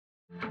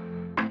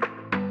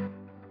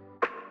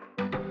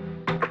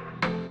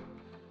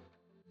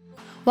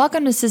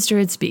Welcome to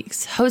Sisterhood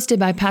Speaks, hosted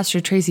by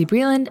Pastor Tracy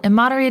Breland and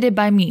moderated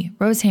by me,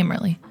 Rose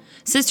Hamerly.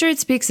 Sisterhood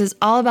Speaks is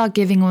all about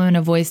giving women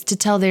a voice to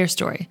tell their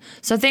story.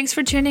 So thanks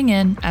for tuning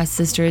in as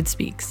Sisterhood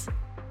Speaks.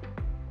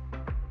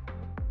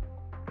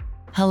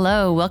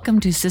 Hello, welcome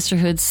to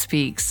Sisterhood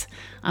Speaks.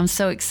 I'm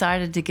so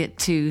excited to get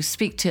to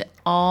speak to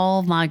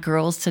all my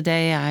girls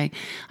today.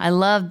 I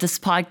love this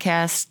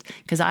podcast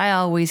because I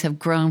always have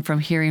grown from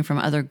hearing from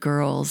other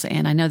girls,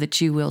 and I know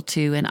that you will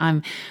too. And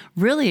I'm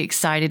really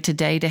excited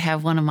today to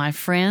have one of my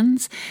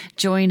friends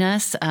join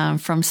us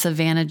from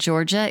Savannah,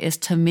 Georgia, is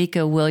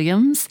Tamika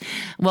Williams.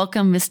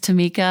 Welcome, Miss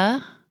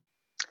Tamika.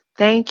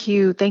 Thank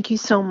you. Thank you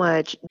so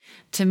much.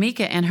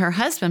 Tamika and her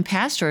husband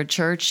pastor a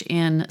church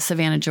in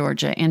Savannah,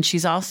 Georgia, and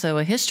she's also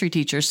a history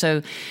teacher.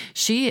 So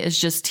she is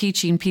just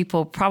teaching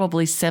people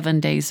probably 7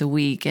 days a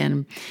week.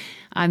 And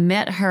I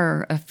met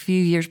her a few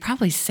years,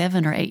 probably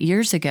 7 or 8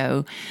 years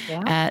ago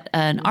at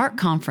an art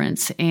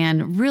conference.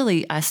 And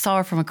really, I saw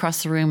her from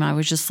across the room. I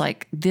was just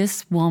like,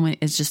 this woman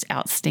is just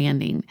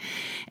outstanding.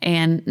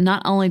 And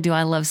not only do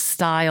I love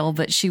style,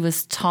 but she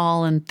was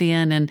tall and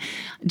thin. And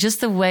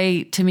just the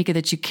way, Tamika,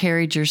 that you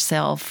carried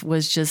yourself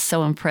was just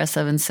so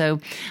impressive. And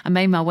so I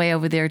made my way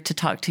over there to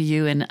talk to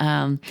you.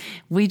 And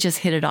we just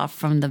hit it off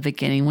from the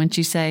beginning, wouldn't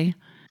you say?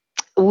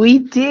 We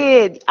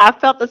did. I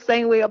felt the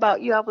same way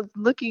about you. I was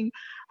looking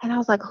and I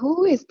was like,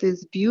 who is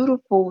this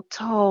beautiful,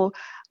 tall,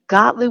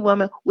 godly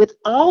woman with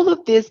all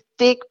of this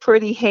thick,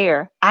 pretty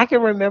hair? I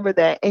can remember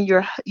that. And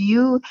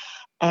you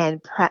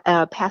and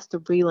Pastor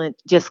Breland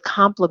just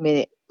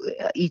complimented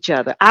each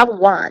other. I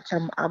watch.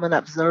 I'm an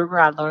observer.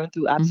 I learn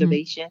through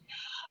observation.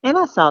 And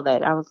I saw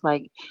that. I was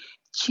like,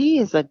 she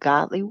is a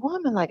godly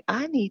woman. Like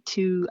I need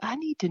to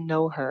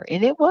know her.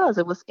 And it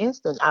was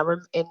instant.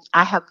 And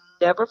I have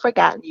never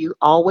forgotten you.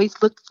 Always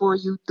looked for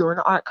you during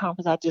the art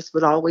conference. I just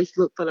would always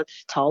look for the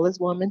tallest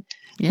woman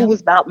who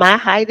was about my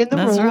height in the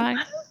room.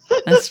 Right.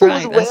 That's who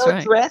right. was well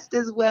dressed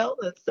as well.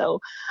 And so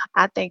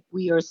I think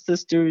we are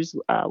sisters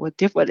with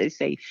different, what they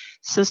say,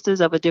 sisters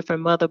of a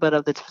different mother, but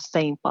of the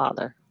same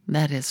father.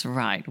 That is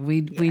right.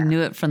 We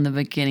knew it from the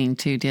beginning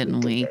too,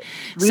 didn't we?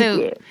 We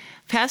did.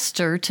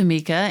 Pastor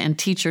Tamika and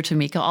teacher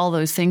Tamika, all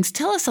those things.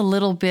 Tell us a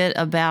little bit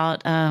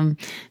about,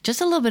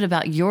 just a little bit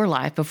about your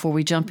life before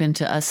we jump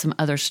into some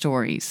other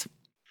stories.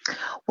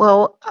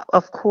 Well,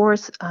 of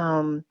course,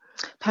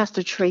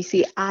 Pastor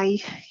Tracy,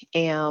 I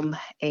am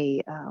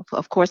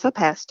of course, a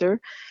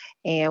pastor.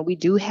 And we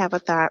do have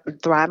a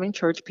thriving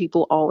church.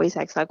 People always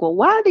ask, like, well,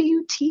 why do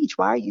you teach?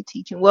 Why are you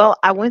teaching? Well,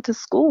 I went to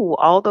school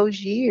all those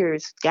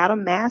years, got a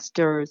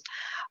master's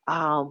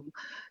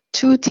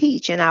to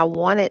teach. And I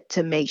wanted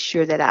to make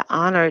sure that I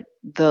honored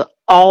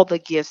all the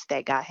gifts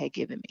that God had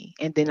given me.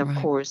 And then, of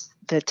course,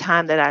 the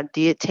time that I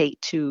did take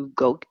to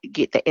go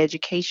get the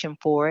education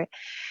for it.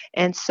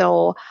 And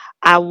so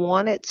I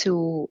wanted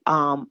to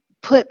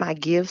put my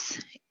gifts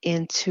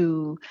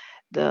into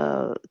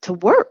to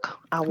work.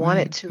 I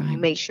wanted to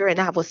make sure, and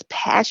I was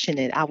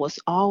passionate. I was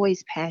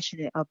always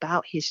passionate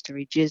about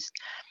history. Just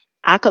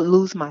I could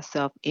lose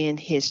myself in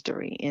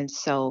history, and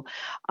so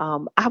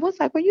I was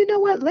like, well, you know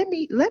what? Let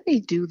me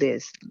do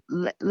this.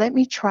 Let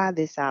me try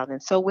this out.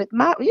 And so with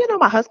my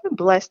husband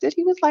blessed it.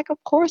 He was like,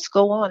 of course,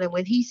 go on. And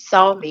when he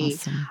saw me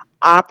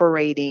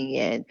operating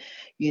and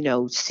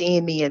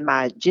seeing me in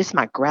my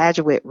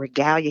graduate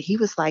regalia, he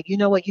was like, you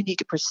know what? You need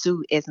to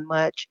pursue as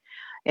much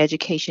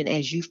education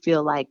as you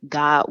feel like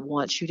God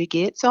wants you to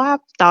get. So I've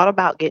thought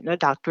about getting a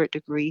doctorate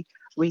degree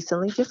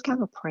recently, just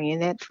kind of praying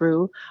that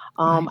through.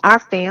 Our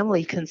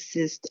family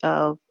consists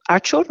of,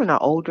 our children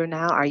are older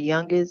now. Our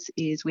youngest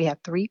we have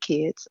 3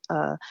 kids,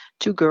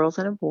 2 girls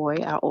and a boy.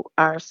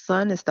 Our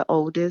son is the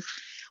oldest.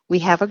 We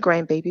have a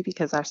grandbaby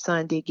because our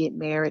son did get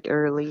married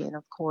early. And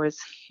of course,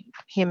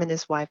 him and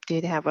his wife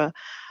did have a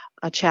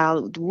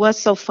child.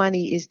 What's so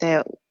funny is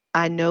that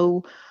I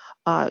know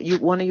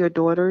one of your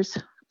daughters,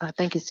 I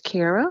think it's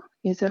Kara.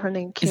 Is it her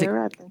name,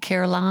 Kara? Is it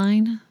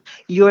Caroline?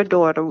 Your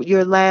daughter,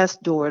 your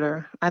last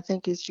daughter, I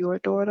think is your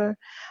daughter.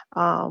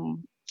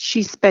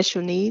 She's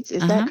special needs.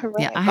 Is that correct?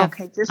 Yeah,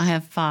 I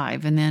have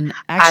 5, and then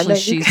actually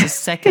she's the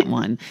second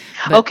one.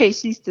 But, okay,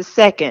 she's the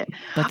second.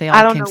 But they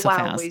all came so fast. I don't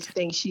know why I always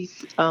think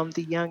she's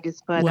the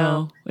youngest. But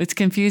it's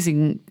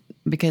confusing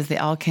because they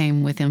all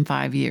came within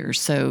 5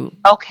 years. So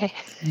okay,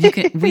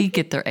 we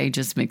get their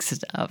ages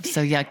mixed up.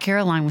 So yeah,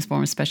 Caroline was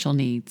born with special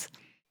needs.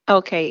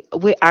 Okay,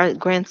 our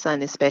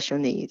grandson is special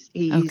needs.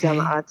 He's on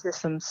the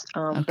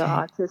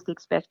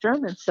autistic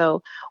spectrum, and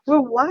so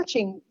we're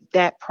watching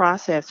that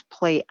process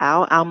play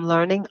out. I'm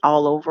learning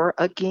all over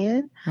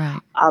again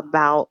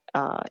about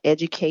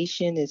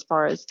education as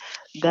far as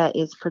that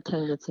is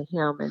pertaining to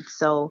him. And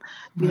so,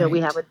 we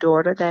have a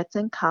daughter that's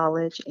in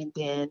college, and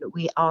then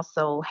we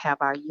also have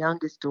our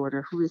youngest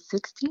daughter who is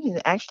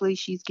 16. Actually,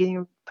 she's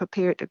getting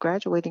prepared to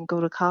graduate and go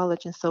to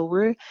college, and so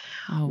we're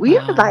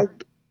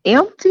like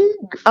empty,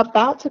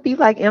 about to be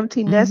like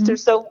empty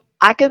nesters. So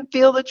I can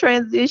feel the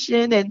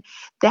transition, and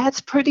that's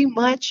pretty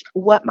much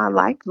what my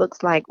life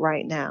looks like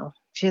right now.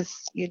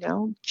 Just,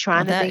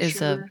 trying to make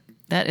sure.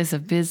 That is a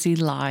busy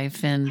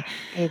life, and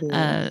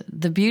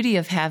the beauty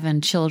of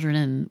having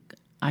children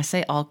I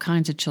say all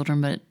kinds of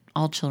children, but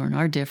all children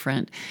are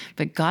different.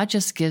 But God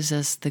just gives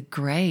us the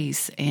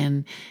grace,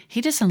 and He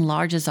just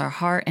enlarges our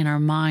heart and our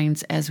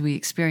minds as we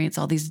experience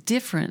all these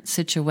different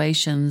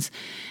situations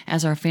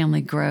as our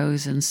family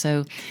grows. And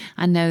so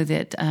I know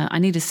that I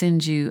need to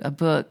send you a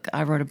book.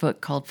 I wrote a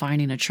book called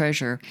Finding a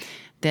Treasure,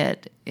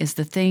 that is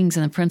the things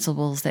and the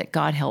principles that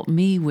God helped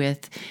me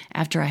with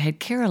after I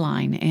had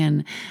Caroline.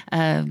 And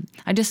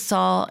I just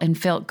saw and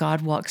felt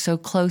God walk so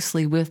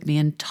closely with me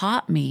and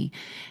taught me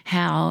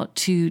how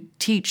to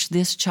teach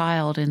this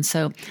child. And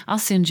so I'll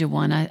send you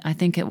one. I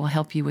think it will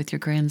help you with your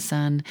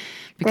grandson,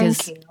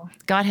 because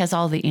God has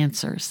all the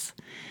answers.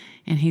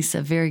 And He's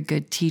a very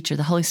good teacher.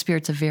 The Holy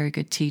Spirit's a very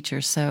good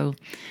teacher. So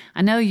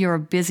I know you're a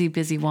busy,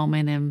 busy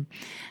woman,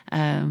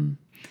 and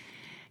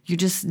you're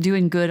just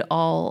doing good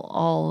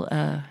all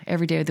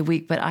every day of the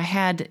week. But I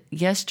had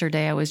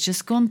yesterday, I was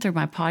just going through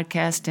my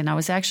podcast, and I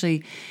was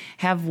actually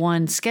have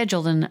one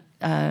scheduled, and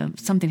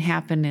something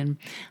happened, and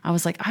I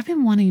was like, I've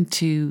been wanting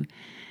to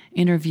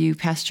interview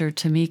Pastor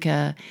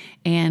Tamika,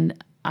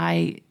 and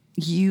I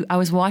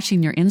was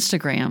watching your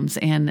Instagrams,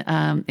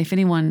 and if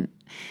anyone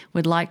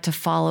would like to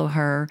follow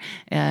her,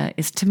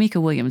 it's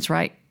Tamika Williams,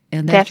 right?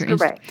 And that's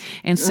correct.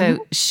 And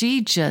so she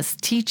just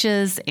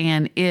teaches,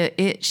 and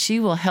she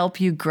will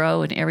help you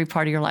grow in every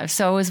part of your life.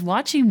 So I was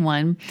watching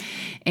one,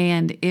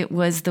 and it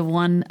was the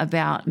one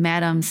about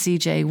Madam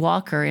C.J.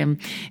 Walker, and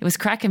it was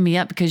cracking me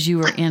up because you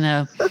were in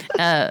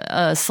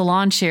a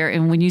salon chair,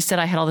 and when you said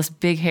I had all this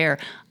big hair,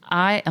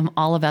 I am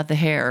all about the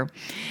hair.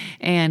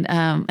 And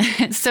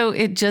so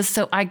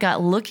I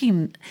got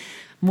looking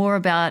more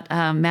about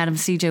Madam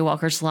C.J.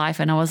 Walker's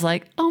life, and I was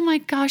like, oh my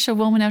gosh, a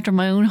woman after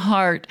my own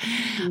heart.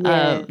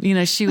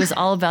 Yes. She was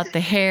all about the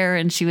hair,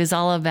 and she was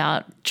all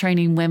about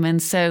training women.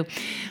 So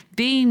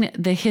being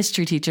the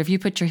history teacher, if you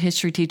put your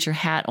history teacher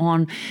hat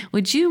on,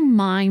 would you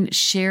mind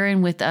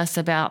sharing with us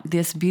about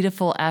this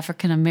beautiful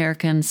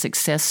African-American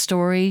success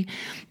story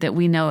that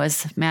we know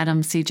as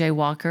Madam C.J.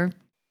 Walker?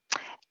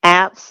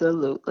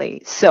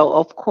 Absolutely. So,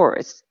 of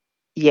course,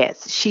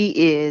 yes, she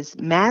is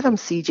Madam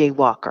C.J.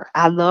 Walker.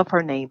 I love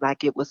her name.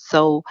 Like, it was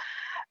so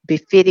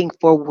befitting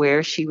for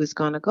where she was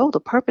going to go, the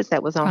purpose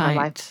that was on her life.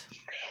 Right.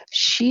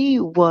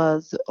 She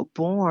was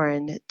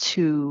born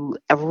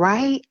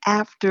right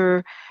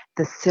after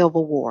the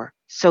Civil War.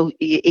 So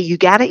you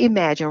got to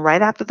imagine,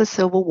 right after the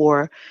Civil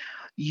War,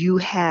 you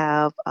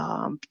have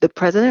the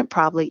president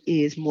probably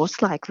is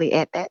most likely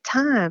at that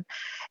time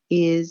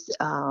is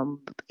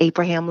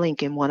Abraham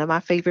Lincoln, one of my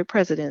favorite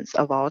presidents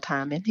of all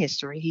time in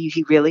history.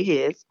 He really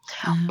is.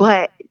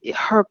 But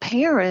her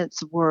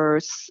parents were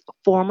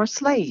former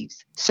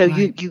slaves. So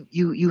Right.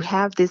 you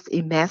have this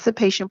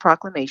Emancipation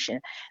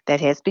Proclamation that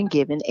has been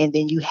given, and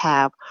then you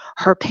have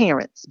her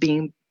parents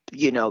being,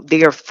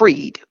 they are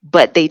freed,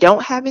 but they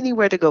don't have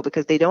anywhere to go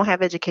because they don't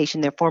have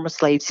education. They're former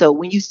slaves. So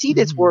when you see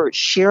this word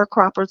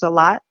sharecroppers a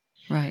lot,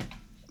 Right.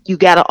 you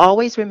got to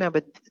always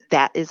remember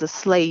that is a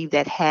slave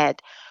that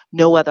had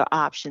no other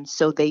option.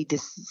 So they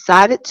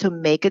decided to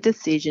make a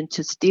decision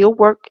to still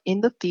work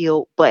in the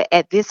field, but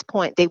at this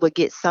point, they would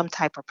get some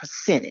type of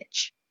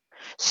percentage.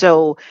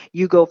 So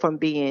you go from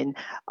being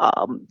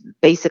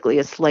basically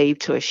a slave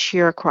to a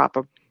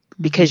sharecropper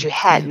because you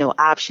had no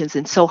options.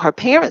 And so her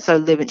parents are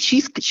living,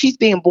 she's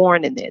being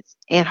born in this,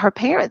 and her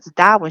parents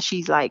die when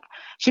she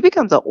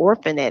becomes an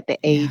orphan at the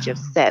age of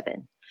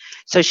 7.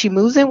 So she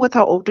moves in with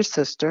her older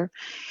sister.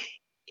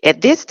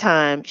 At this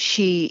time,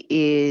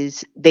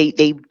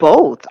 they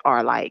both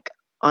are like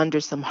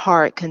under some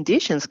hard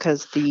conditions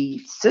because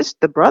the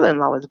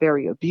brother-in-law is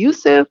very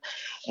abusive.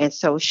 And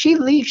so she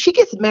leaves. She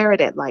gets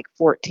married at like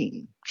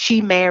 14.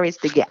 She marries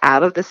to get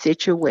out of the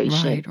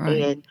situation.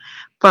 Right. And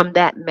from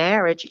that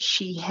marriage,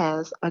 she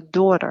has a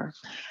daughter,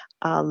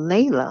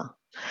 Layla.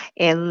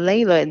 And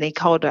they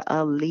called her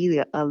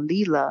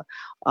Alila.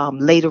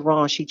 Later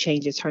on, she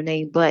changes her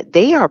name, but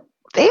they are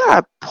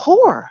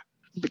poor.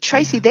 But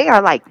Tracy, they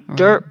are like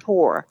dirt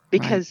poor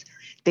because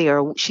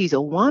she's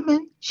a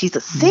woman. She's a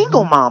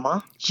single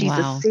mama. She's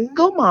a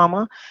single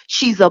mama.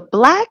 She's a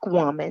Black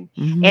woman,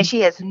 and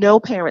she has no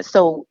parents.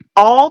 So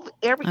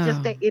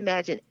just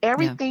imagine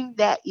everything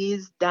that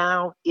is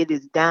down, it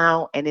is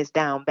down, and it's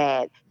down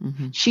bad.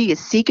 She is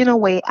seeking a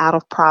way out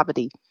of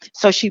poverty.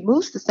 So she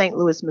moves to St.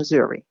 Louis,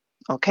 Missouri.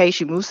 Okay,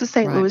 she moves to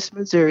St. Louis,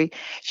 Missouri.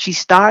 She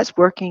starts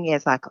working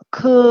as like a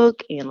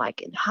cook and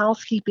like in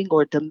housekeeping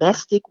or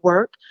domestic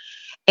work.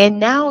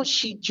 And now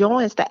she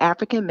joins the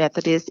African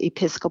Methodist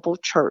Episcopal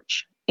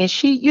Church. And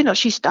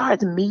she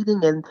starts meeting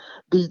in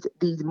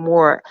these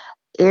more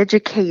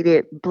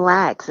educated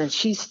Blacks, and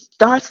she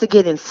starts to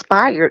get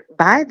inspired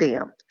by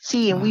them.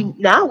 See, and we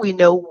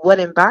know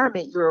what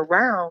environment you're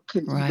around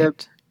can either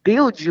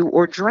build you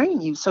or drain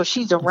you. So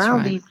she's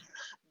around these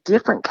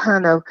different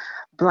kind of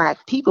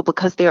Black people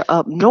because they're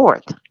up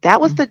north. That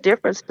was the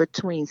difference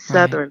between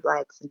Southern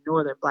Blacks and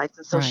Northern Blacks.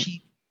 And so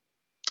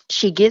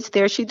she gets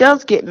there. She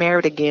does get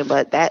married again,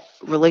 but that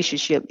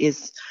relationship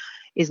is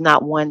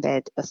not one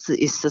that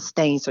is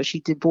sustained. So she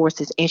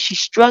divorces, and she's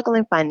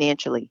struggling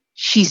financially.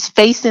 She's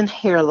facing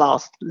hair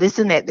loss.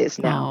 Listen at this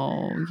now.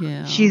 Oh,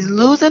 yeah. She's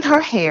losing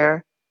her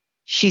hair.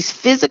 She's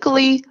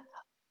physically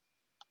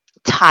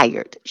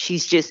tired.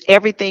 She's just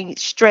everything,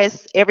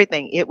 stress,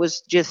 everything. It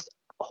was just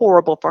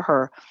horrible for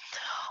her.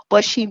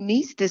 But she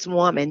meets this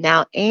woman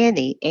now,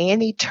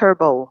 Annie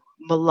Turbo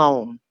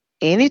Malone.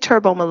 Annie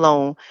Turbo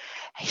Malone,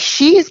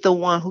 she is the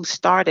one who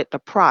started the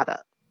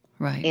product.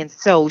 Right. And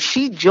so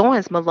she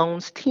joins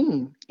Malone's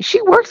team.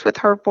 She works with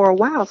her for a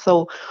while.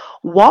 So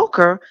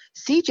Walker,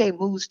 CJ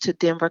moves to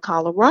Denver,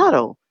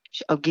 Colorado.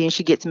 Again,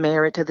 she gets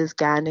married to this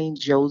guy named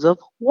Joseph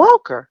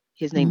Walker.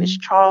 His name is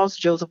Hmm. Charles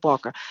Joseph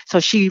Walker. So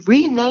she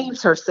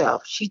renames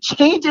herself. She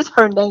changes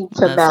her name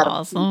to That's Madam CJ.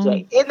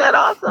 awesome. Isn't that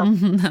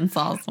awesome? That's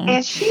awesome.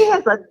 And she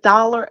has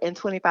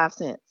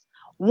 $1.25.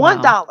 one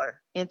Wow.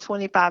 dollar and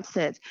 25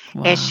 cents.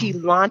 And she Wow.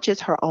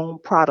 launches her own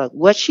product.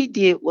 What she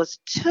did was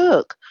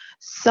took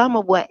some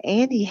of what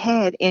Annie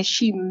had and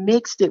she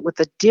mixed it with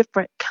a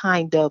different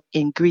kind of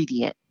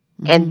ingredient.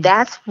 And Hmm.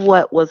 that's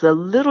what was a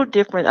little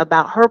different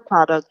about her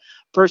product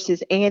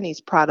versus Annie's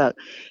product.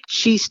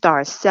 She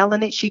starts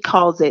selling it. She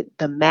calls it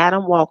the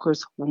Madam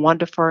Walker's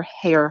Wonderful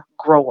Hair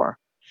Grower.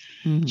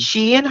 Hmm.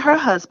 She and her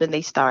husband,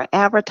 they start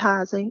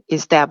advertising,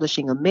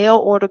 establishing a mail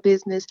order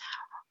business.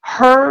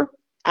 Her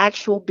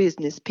actual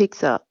business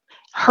picks up.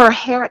 Her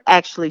hair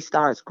actually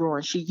starts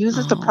growing. She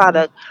uses the Oh,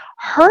 product.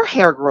 Her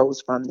hair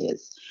grows from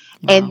this.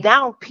 And wow.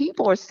 now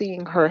people are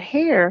seeing her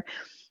hair.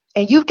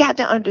 And you've got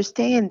to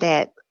understand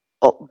that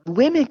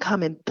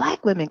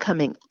Black women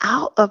coming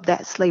out of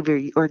that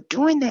slavery or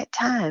during that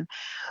time,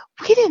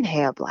 we didn't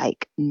have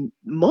like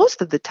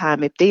most of the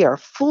time, if they are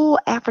full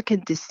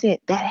African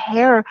descent, that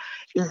hair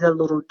is a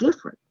little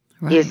different.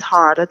 It's Right.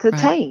 harder to Right.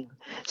 tame.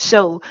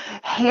 So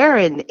hair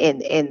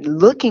and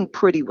looking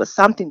pretty was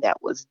something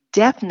that was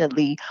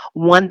definitely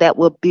one that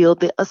would build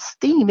the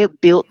esteem. It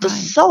built the Right.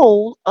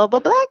 soul of a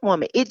Black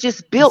woman. It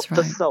just built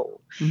That's the right.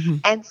 soul. Hmm.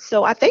 And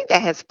so I think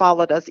that has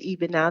followed us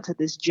even now to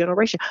this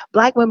generation.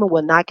 Black women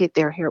will not get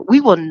their hair. We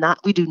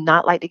do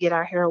not like to get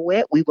our hair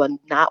wet. We will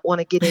not want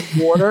to get in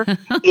water.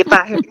 If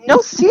I hear,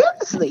 no,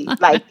 seriously,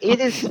 like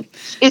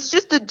it's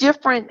just a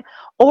different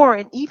aura.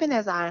 And even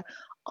as I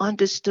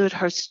understood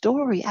her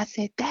story, I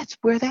said, that's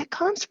where that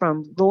comes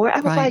from, Lord. I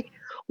was Right. like,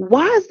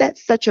 why is that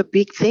such a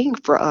big thing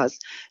for us?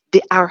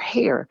 Our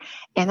hair.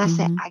 And I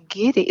said, Hmm. I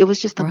get it. It was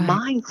just a Right.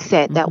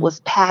 mindset that Hmm. was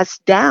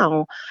passed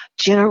down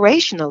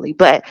generationally.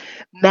 But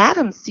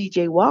Madam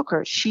CJ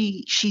Walker,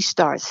 she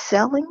starts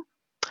selling.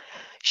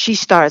 She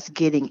starts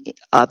getting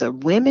other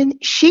women.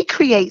 She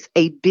creates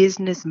a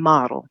business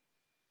model.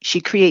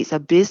 She creates a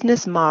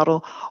business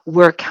model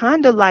where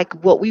kind of like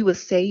what we would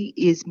say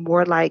is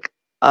more like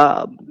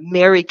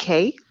Mary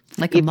Kay.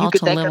 Like a If you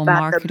could think multi-level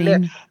about marketing. Yeah.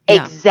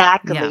 Yeah.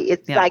 exactly,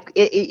 it's Yeah. like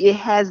it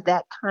has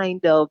that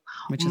kind of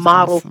Which is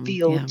model awesome.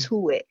 feel Yeah.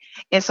 to it.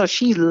 And so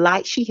she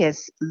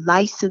has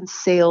licensed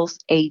sales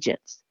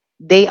agents.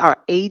 They are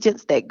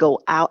agents that go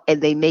out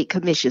and they make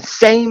commissions.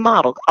 Same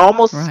model,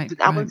 almost, Right.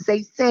 I Right. wouldn't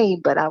say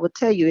same, but I would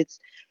tell you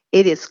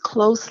it is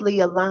closely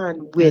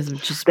aligned That with is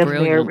just the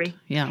brilliant. Mary.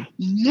 Yeah.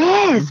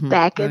 Yes, Hmm.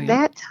 back in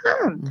Brilliant. that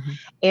time. Hmm.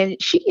 And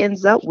she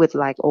ends up with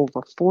like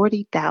over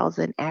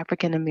 40,000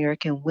 African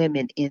American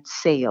women in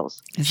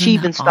sales. She Isn't that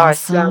even starts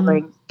awesome?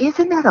 selling.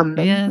 Isn't that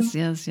amazing? Yes.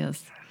 Yes.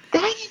 Yes.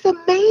 That is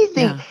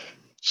amazing. Yeah.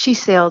 She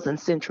sells in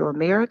Central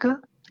America.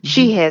 Hmm.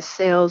 She has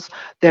sales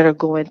that are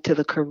going to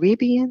the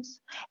Caribbeans.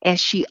 And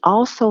she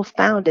also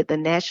founded the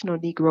National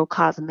Negro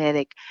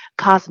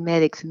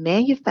Cosmetics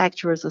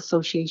Manufacturers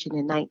Association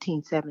in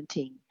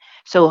 1917.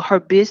 So her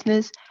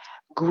business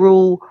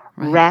grew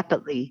Right.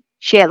 rapidly.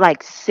 She had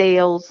like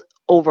sales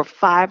over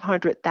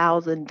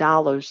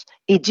 $500,000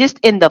 just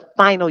in the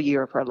final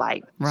year of her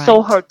life.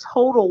 So Right. her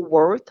total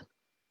worth,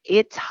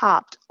 it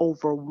topped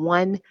over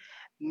 $1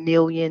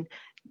 million.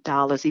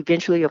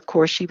 Eventually, of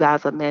course, she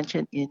buys a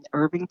mansion in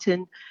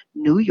Irvington,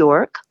 New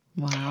York,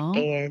 Wow.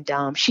 and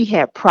she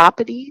had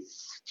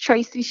properties.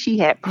 Tracy, she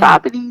had Yeah.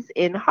 properties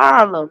in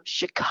Harlem,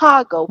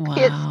 Chicago, Wow.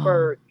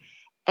 Pittsburgh,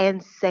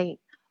 and St.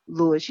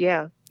 Louis.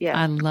 Yeah,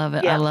 yeah, I love it.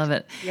 I yeah, love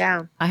it.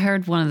 yeah. I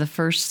heard one of the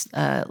first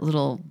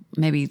little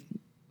maybe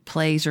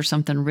plays or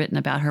something written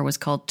about her was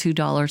called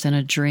 $2 and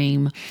a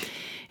Dream.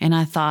 And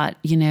I thought,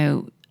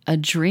 a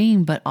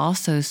dream, but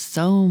also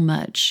so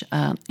much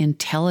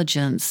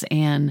intelligence.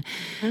 And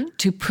Mhm.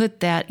 to put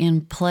that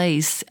in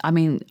place, I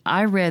mean,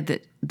 I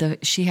read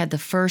that she had the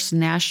first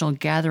national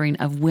gathering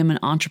of women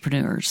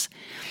entrepreneurs.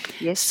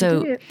 Yes, she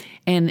So, did.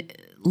 and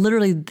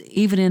literally,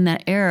 even in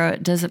that era,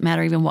 it doesn't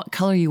matter even what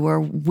color you were,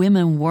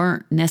 women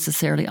weren't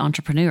necessarily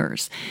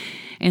entrepreneurs.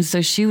 And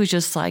so she was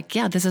just like,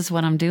 yeah, this is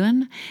what I'm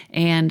doing.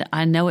 And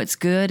I know it's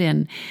good.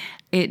 And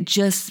it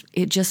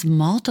just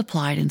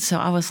multiplied. And so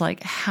I was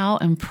like, how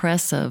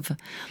impressive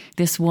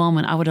this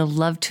woman. I would have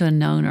loved to have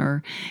known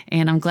her.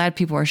 And I'm glad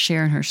people are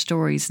sharing her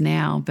stories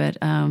now. But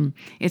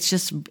it's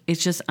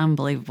just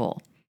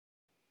unbelievable.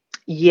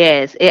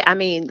 Yes, I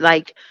mean,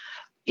 like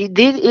it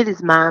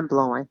is mind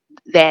blowing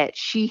that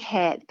she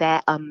had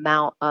that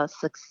amount of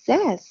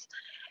success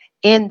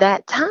in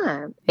that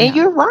time. And Yeah.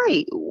 you're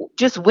right.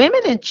 Just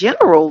women in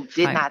general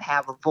did Right. not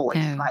have a voice,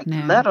 No, like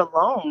no. let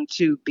alone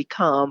to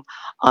become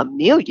a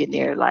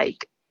millionaire.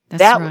 Like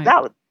That's that right.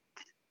 that was.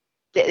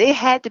 it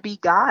had to be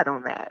God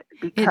on that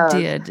It because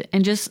did.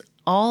 And just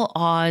all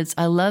odds.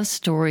 I love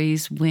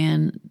stories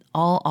when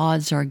all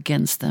odds are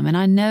against them. And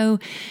I know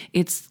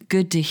it's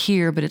good to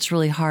hear, but it's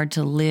really hard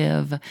to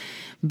live.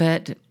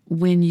 But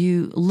when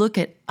you look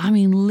at, I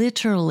mean,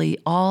 literally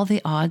all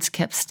the odds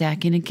kept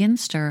stacking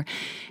against her.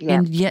 yeah,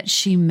 And yet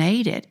she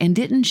made it and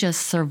didn't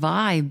just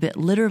survive, but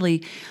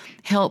literally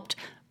helped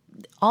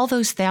all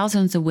those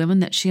thousands of women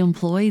that she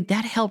employed,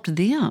 that helped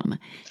them.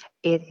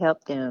 it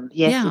helped them.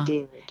 Yes, it Yeah.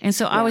 did. And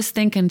so I Yeah. was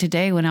thinking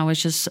today when I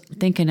was just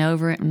thinking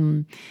over it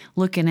and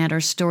looking at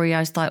her story, I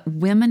was thought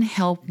women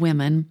help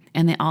women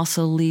and they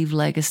also leave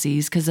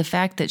legacies because the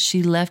fact that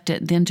she left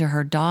it then to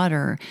her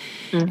daughter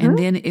and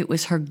then it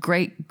was her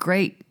great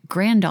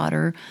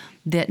granddaughter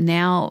that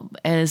now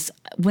as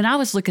when I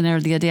was looking at her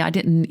the other day, I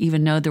didn't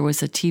even know there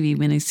was a TV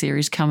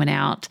miniseries coming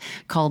out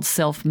called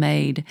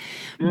Self-Made.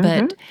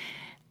 But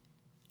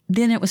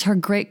then it was her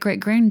great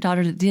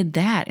granddaughter that did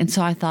that. And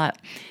so I thought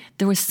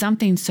there was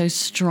something so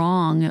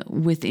strong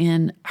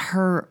within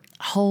her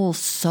whole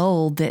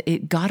soul that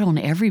it got on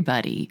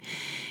everybody.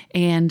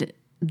 And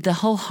the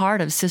whole heart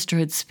of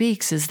Sisterhood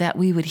Speaks is that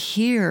we would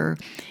hear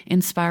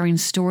inspiring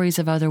stories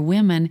of other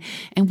women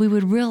and we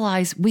would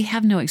realize we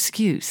have no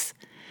excuse.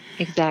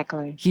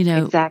 Exactly. You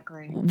know,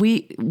 Exactly.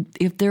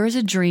 if there is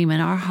a dream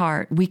in our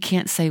heart, we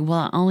can't say,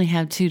 well, I only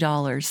have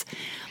 $2.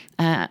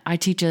 I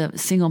teach a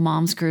single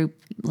moms group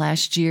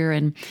last year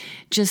and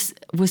just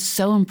was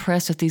so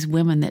impressed with these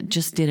women that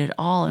just did it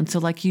all. And so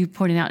like you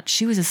pointed out,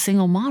 she was a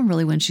single mom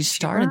really when she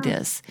started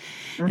this.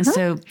 And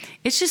so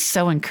it's just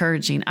so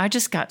encouraging. I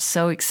just got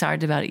so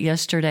excited about it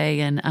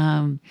yesterday.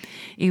 And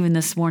even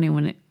this morning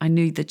when I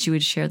knew that you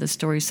would share the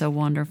story, so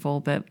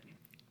wonderful. But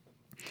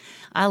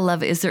I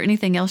love it. Is there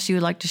anything else you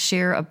would like to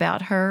share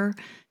about her?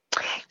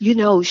 You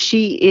know,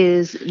 she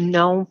is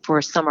known for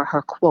some of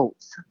her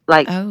quotes,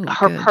 like Oh,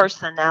 her good.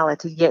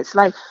 personality. Yeah, it's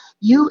like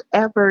you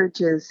ever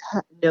just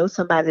know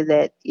somebody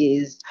that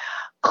is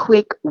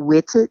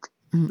quick-witted,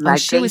 Oh, like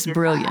she they was just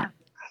brilliant.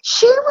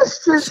 she was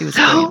just She was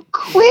so brilliant.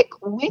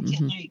 quick-witted.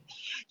 Hmm. Like,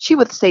 she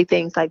would say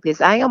things like this: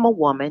 I am a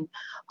woman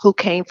who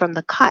came from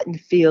the cotton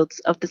fields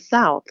of the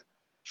South.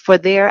 For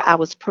there I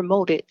was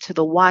promoted to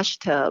the wash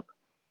tub.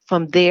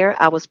 From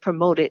there I was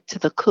promoted to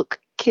the cook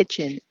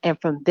kitchen. And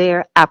from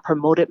there I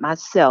promoted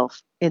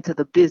myself into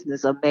the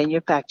business of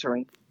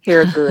manufacturing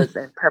hair goods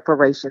and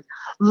preparations.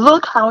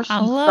 Look how I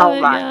she's love so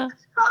it. right. Yeah.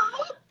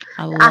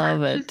 I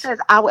love She it. says,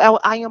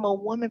 I am a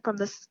woman from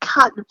the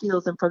cotton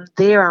fields, and from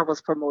there I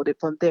was promoted.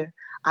 From there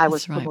I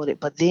was That's right. promoted.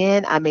 But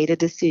then I made a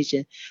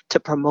decision to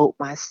promote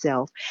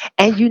myself.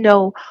 And you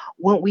know,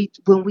 when we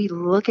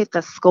look at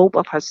the scope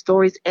of her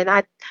stories, and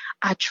I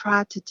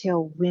try to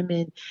tell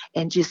women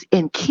and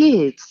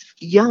kids,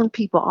 young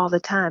people all the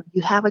time,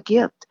 you have a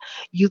gift.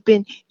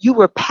 You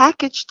were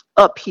packaged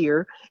up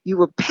here.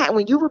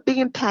 When you were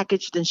being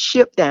packaged and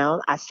shipped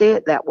down. I say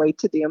it that way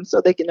to them so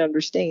they can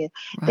understand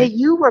that Right.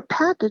 you were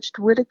packaged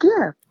with a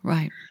gift.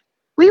 Right.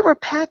 We were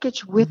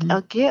packaged with Hmm.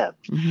 a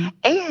gift Hmm.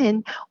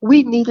 and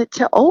we needed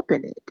to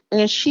open it.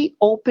 And she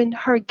opened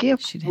her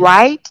gift She did.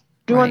 right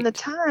during the Right.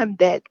 time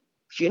that,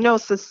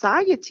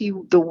 society,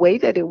 the way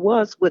that it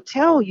was, would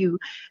tell you,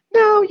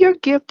 no, your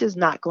gift is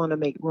not going to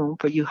make room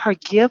for you. Her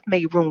gift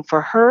made room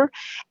for her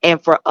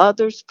and for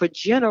others for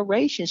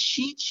generations.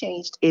 She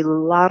changed a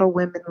lot of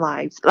women's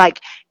lives. Like,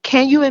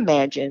 can you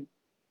imagine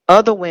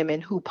other women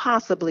who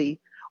possibly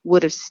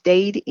would have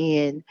stayed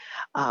in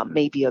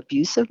maybe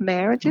abusive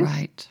marriages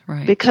Right.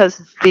 Right.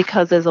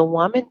 because as a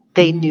woman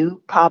they Hmm.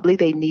 knew probably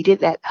they needed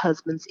that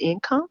husband's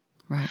income.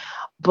 Right.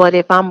 But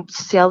if I'm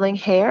selling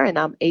hair and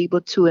I'm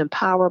able to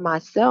empower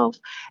myself,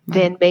 Right.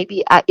 then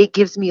maybe it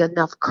gives me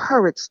enough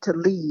courage to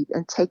leave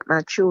and take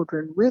my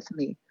children with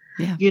me.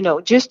 Yeah.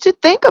 Just to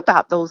think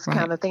about those Right.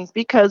 kind of things,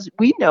 because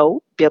we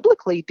know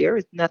biblically there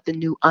is nothing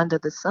new under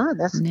the sun.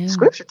 That's No.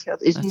 scripture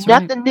tells. It's That's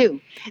right. nothing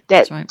new.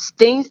 That's That right.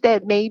 things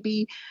that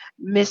maybe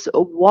Miss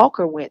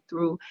Walker went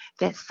through,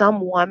 that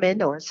some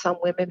woman or some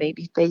women may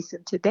be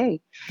facing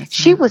today. That's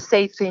She right. would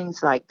say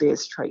things like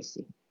this,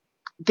 Tracy: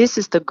 this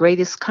is the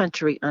greatest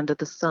country under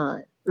the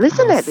sun.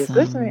 Listen at this.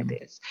 Listen at Awesome.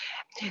 this.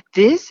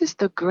 This is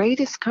the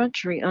greatest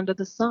country under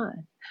the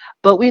sun.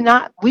 But we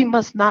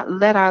must not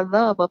let our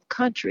love of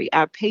country,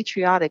 our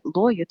patriotic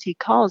loyalty,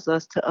 cause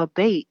us to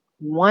abate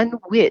one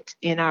whit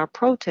in our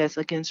protest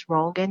against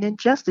wrong and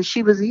injustice.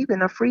 She was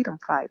even a freedom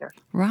fighter.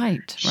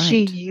 Right.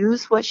 She Right.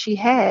 used what she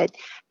had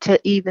to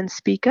even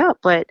speak up.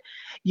 But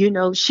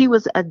she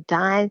was a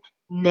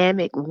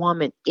dynamic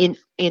woman in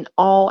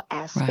all Right.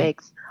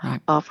 aspects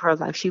Right. of her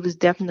life. She was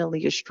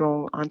definitely a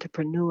strong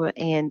entrepreneur,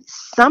 and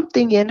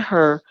something in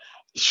her,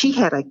 she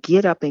had a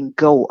get up and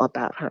go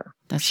about her.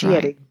 That's She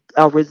had right.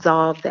 a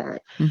resolve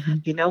that, Hmm.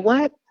 you know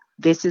what,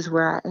 this is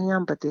where I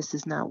am, but this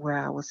is not where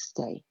I will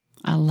stay.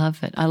 I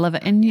love it. I love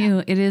it. And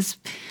Yeah. it is,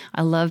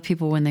 I love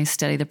people when they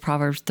study the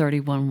Proverbs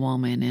 31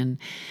 woman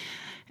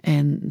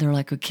and they're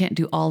like, we can't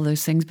do all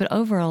those things, but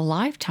over a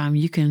lifetime,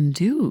 you can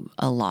do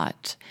a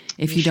lot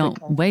if You you sure don't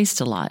can. waste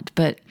a lot.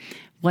 But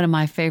one of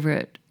my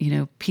favorite,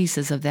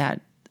 pieces of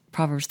that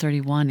Proverbs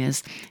 31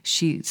 is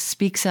she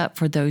speaks up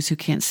for those who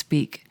can't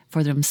speak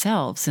for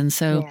themselves. And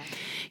so,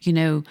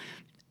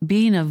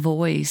 being a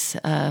voice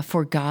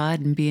for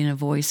God and being a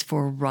voice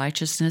for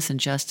righteousness and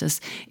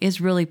justice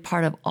is really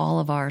part of all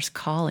of our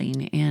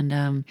calling.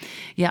 And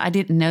I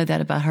didn't know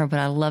that about her, but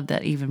I love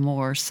that even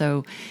more.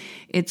 So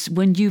it's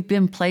when you've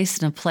been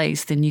placed in a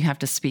place, then you have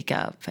to speak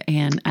up.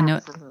 And I know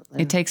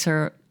it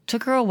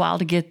took her a while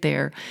to get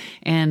there,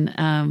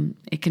 and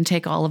it can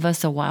take all of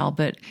us a while,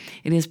 but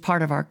it is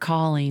part of our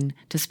calling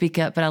to speak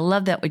up. But I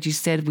love that what you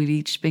said, we've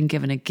each been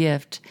given a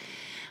gift.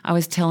 I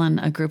was telling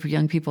a group of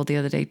young people the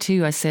other day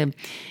too, I said,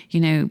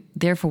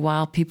 there for a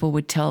while people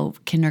would tell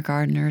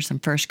kindergartners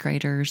and first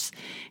graders,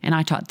 and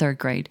I taught third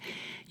grade,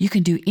 you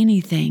can do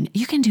anything.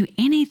 You can do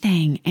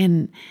anything.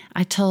 And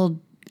I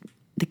told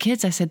the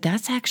kids, I said,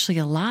 that's actually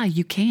a lie.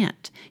 You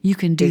can't. You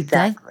can do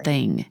the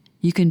thing.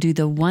 You can do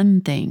the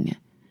one thing.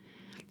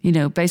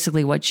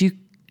 Basically what you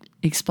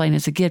explain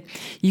as a gift,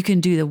 you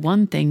can do the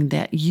one thing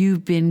that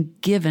you've been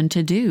given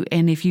to do.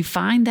 And if you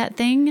find that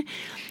thing,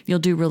 you'll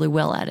do really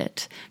well at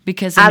it.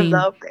 Because I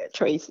love that,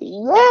 Tracy.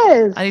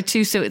 Yes. I do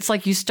too. So it's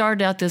like you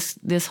started out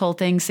this whole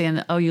thing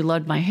saying, oh, you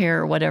loved my hair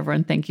or whatever,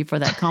 and thank you for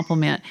that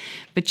compliment.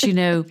 But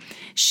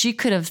she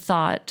could have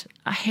thought,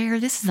 hair,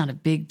 this is not a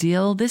big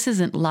deal. This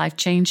isn't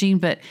life-changing.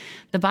 But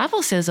the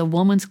Bible says a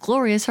woman's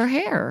glory is her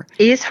hair.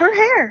 Is her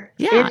hair.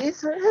 Yeah. It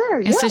is her hair.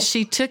 And so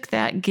she took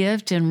that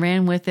gift and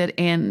ran with it.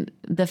 And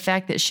the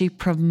fact that she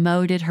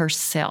promoted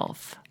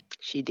herself.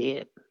 She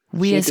did.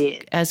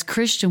 As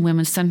Christian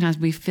women, sometimes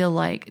we feel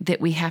like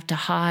that we have to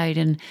hide.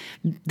 And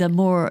the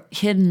more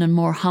hidden and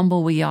more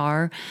humble we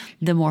are,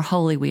 the more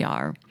holy we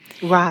are.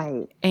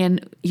 Right.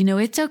 And,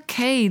 it's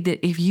okay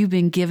that if you've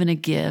been given a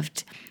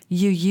gift,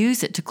 you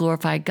use it to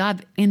glorify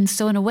God. And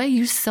so in a way,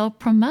 you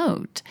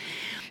self-promote.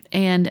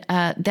 And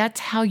that's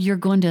how you're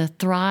going to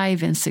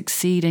thrive and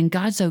succeed. And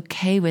God's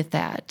okay with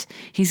that.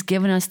 He's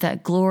given us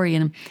that glory,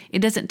 and it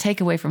doesn't take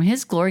away from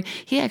His glory.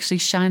 He actually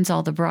shines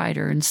all the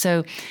brighter. And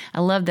so I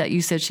love that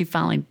you said she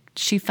finally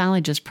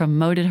just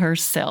promoted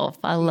herself.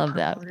 I love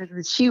that.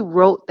 She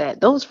wrote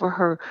that. Those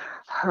were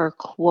her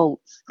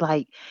quotes.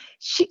 Like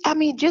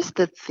just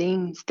the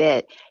things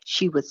that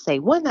she would say.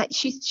 One night,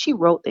 she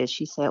wrote this.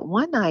 She said,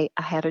 one night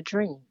I had a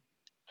dream.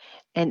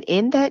 And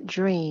in that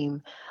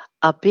dream,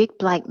 a big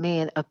black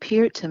man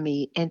appeared to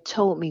me and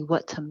told me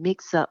what to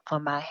mix up for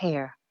my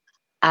hair.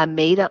 I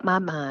made up my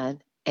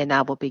mind and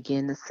I will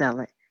begin to sell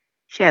it.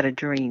 She had a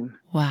dream.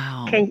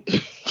 Wow. Can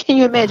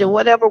you imagine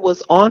whatever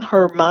was on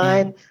her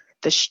mind,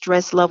 the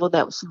stress level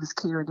that she was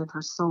carrying in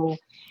her soul,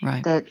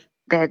 right?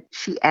 That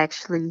she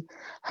actually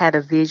had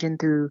a vision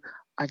through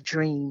a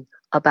dream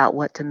about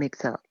what to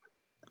mix up.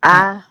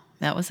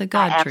 That was a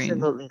God dream.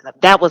 Absolutely.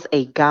 That was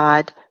a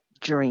God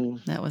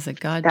dream. That was a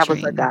God dream. That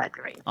was a God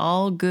dream.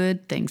 All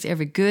good things,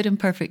 every good and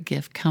perfect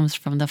gift comes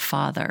from the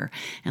Father.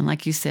 And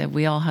like you said,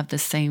 we all have the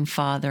same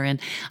Father. And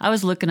I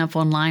was looking up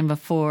online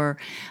before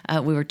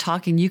we were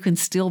talking, you can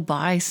still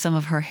buy some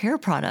of her hair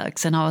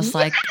products. And I was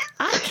like,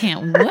 I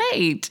can't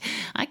wait.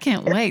 I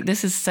can't wait.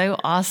 This is so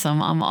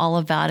awesome. I'm all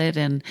about it.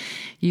 And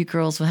you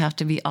girls will have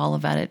to be all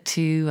about it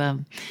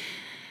too.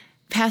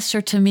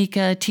 Pastor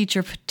Tamika,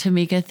 Teacher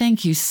Tamika,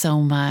 thank you so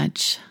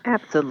much.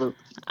 Absolutely.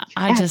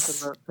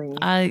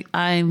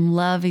 I'm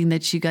loving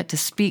that you got to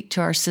speak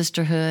to our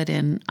sisterhood,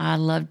 and I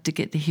love to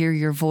get to hear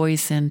your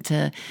voice and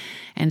to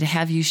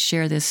have you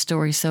share this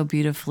story so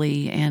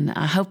beautifully. And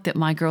I hope that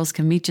my girls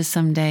can meet you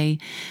someday.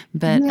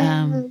 But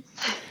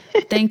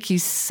thank you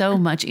so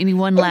much. Any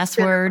one last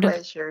word?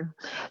 Pleasure.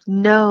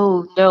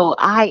 No,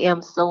 I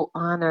am so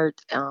honored.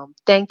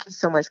 Thank you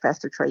so much,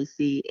 Pastor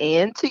Tracy,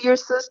 and to your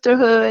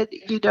sisterhood.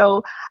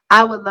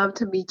 I would love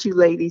to meet you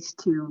ladies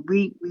too.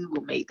 We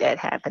will make that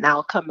happen.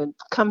 I'll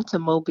come to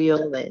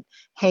Mobile and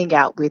hang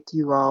out with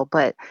you all.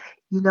 But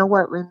you know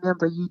what?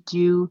 Remember, you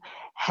do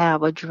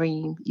have a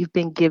dream. You've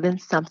been given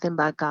something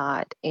by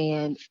God,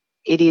 and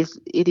it is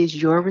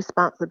your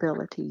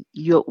responsibility.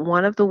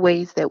 One of the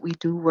ways that we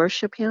do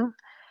worship Him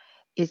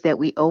is that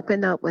we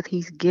open up what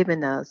He's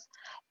given us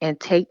and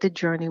take the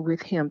journey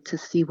with Him to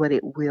see what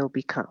it will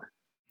become.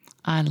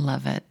 I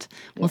love it.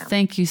 Well,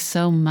 thank you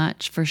so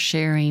much for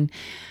sharing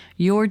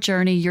your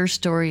journey, your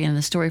story, and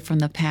the story from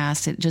the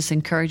past. It just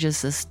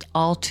encourages us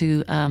all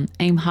to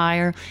aim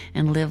higher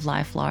and live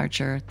life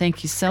larger.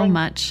 Thank you so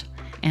much,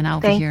 and I'll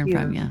be hearing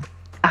from you.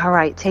 All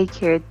right. Take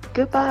care.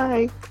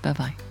 Goodbye.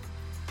 Bye-bye.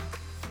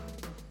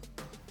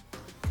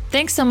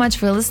 Thanks so much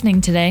for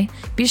listening today.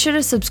 Be sure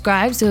to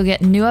subscribe so you'll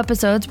get new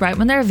episodes right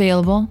when they're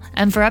available.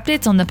 And for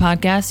updates on the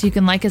podcast, you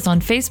can like us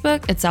on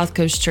Facebook at South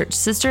Coast Church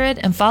Sisterhood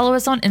and follow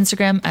us on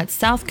Instagram at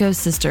South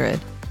Coast Sisterhood.